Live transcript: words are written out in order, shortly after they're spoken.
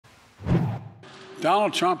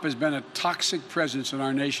Donald Trump has been a toxic presence in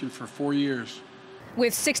our nation for 4 years.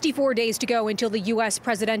 With 64 days to go until the U.S.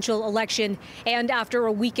 presidential election, and after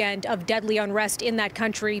a weekend of deadly unrest in that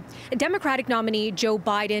country, Democratic nominee Joe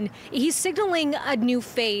Biden, he's signaling a new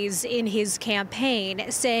phase in his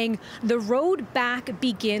campaign, saying the road back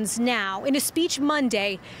begins now, in a speech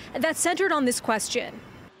Monday that centered on this question.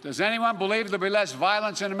 Does anyone believe there'll be less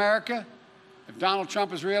violence in America if Donald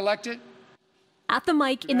Trump is reelected? At the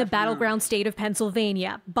mic in the battleground state of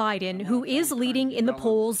Pennsylvania, Biden, who is leading in the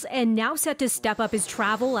polls and now set to step up his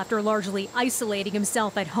travel after largely isolating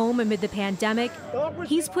himself at home amid the pandemic,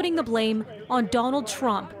 he's putting the blame on Donald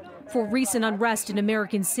Trump for recent unrest in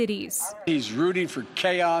American cities. He's rooting for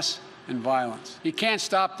chaos and violence. He can't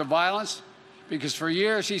stop the violence because for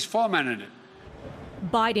years he's fomented it.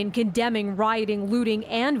 Biden condemning rioting, looting,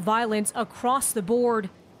 and violence across the board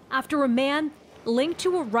after a man linked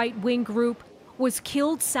to a right-wing group was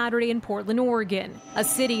killed Saturday in Portland, Oregon, a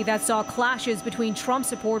city that saw clashes between Trump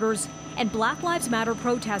supporters and Black Lives Matter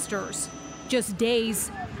protesters, just days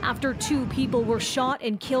after 2 people were shot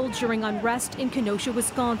and killed during unrest in Kenosha,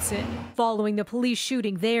 Wisconsin, following the police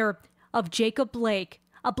shooting there of Jacob Blake,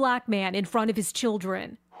 a black man in front of his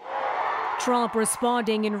children. Trump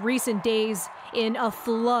responding in recent days in a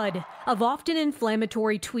flood of often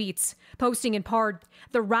inflammatory tweets, posting in part,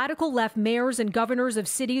 the radical left mayors and governors of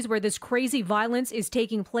cities where this crazy violence is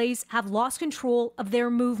taking place have lost control of their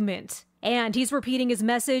movement. And he's repeating his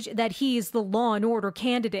message that he's the law and order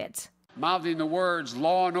candidate. Mouthing the words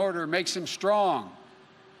law and order makes him strong.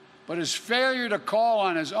 But his failure to call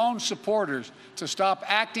on his own supporters to stop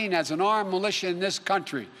acting as an armed militia in this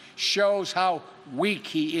country shows how weak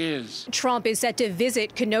he is. Trump is set to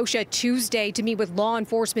visit Kenosha Tuesday to meet with law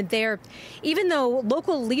enforcement there, even though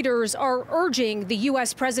local leaders are urging the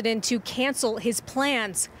U.S. president to cancel his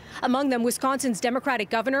plans. Among them, Wisconsin's Democratic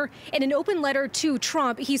governor. In an open letter to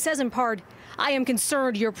Trump, he says in part, "I am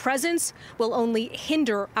concerned your presence will only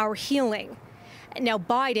hinder our healing." Now,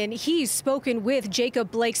 Biden, he's spoken with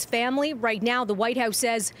Jacob Blake's family. Right now, the White House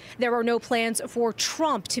says there are no plans for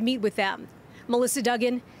Trump to meet with them. Melissa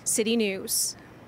Duggan, City News.